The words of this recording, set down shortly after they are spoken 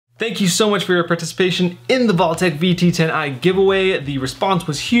Thank you so much for your participation in the Vaultec VT10i giveaway. The response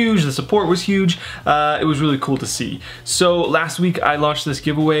was huge, the support was huge. It was really cool to see. So last week I launched this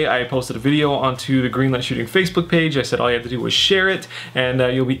giveaway. I posted a video onto the Greenlight Shooting Facebook page. I said all you have to do was share it and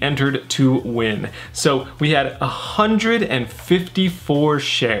you'll be entered to win. So we had 154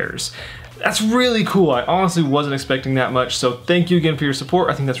 shares. That's really cool. I honestly wasn't expecting that much, so thank you again for your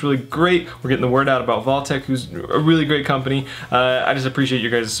support. I think that's really great. We're getting the word out about Vaultec, who's a really great company. I just appreciate your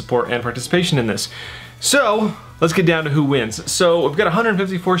guys' support and participation in this. So let's get down to who wins. So we've got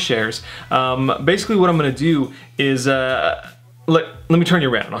 154 shares. Basically what I'm gonna do is, let me turn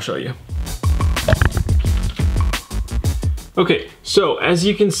you around and I'll show you. Okay, so as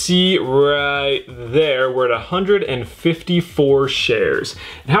you can see right there, we're at 154 shares.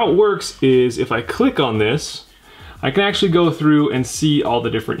 And how it works is if I click on this, I can actually go through and see all the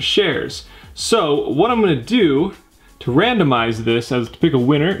different shares. So what I'm gonna do to randomize this, as to pick a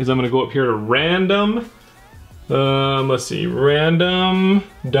winner, is I'm gonna go up here to random, let's see,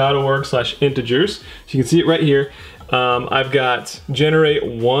 random.org/integers. So you can see it right here. I've got generate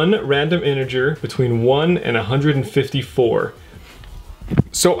one random integer between 1 and 154.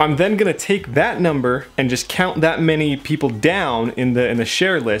 So I'm then gonna take that number and just count that many people down in the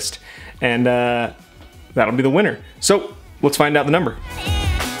share list, and that'll be the winner. So let's find out the number.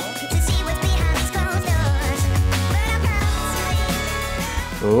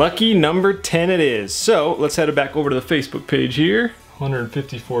 Lucky number 10 it is. So let's head back over to the Facebook page here.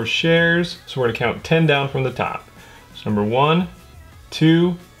 154 shares. So we're gonna count 10 down from the top. So number 1,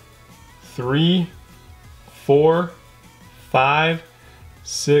 2, 3, 4, 5,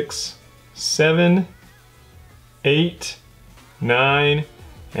 6, 7, 8, 9,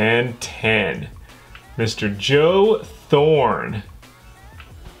 and 10. Mr. Joe Thorne.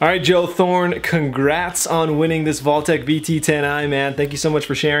 All right, Joe Thorne, congrats on winning this Vaultec VT10i, man. Thank you so much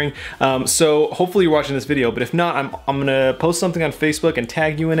for sharing. So hopefully you're watching this video, but if not, I'm gonna post something on Facebook and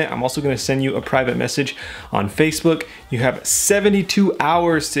tag you in it. I'm also gonna send you a private message on Facebook. You have 72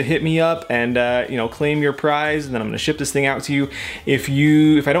 hours to hit me up and you know, claim your prize, and then I'm gonna ship this thing out to you. If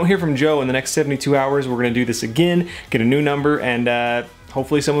I don't hear from Joe in the next 72 hours, we're gonna do this again, get a new number, and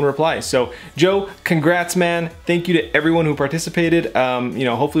hopefully someone replies. So Joe, congrats, man. Thank you to everyone who participated. You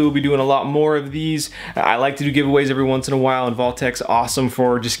know, hopefully we'll be doing a lot more of these. I like to do giveaways every once in a while, and Vaultec's awesome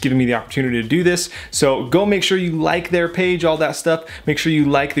for just giving me the opportunity to do this. So go make sure you like their page, all that stuff. Make sure you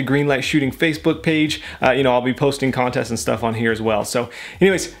like the Greenlight Shooting Facebook page. You know, I'll be posting contests and stuff on here as well. So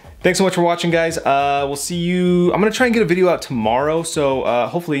anyways, thanks so much for watching, guys. We'll see you. I'm gonna try and get a video out tomorrow, so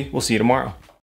hopefully we'll see you tomorrow.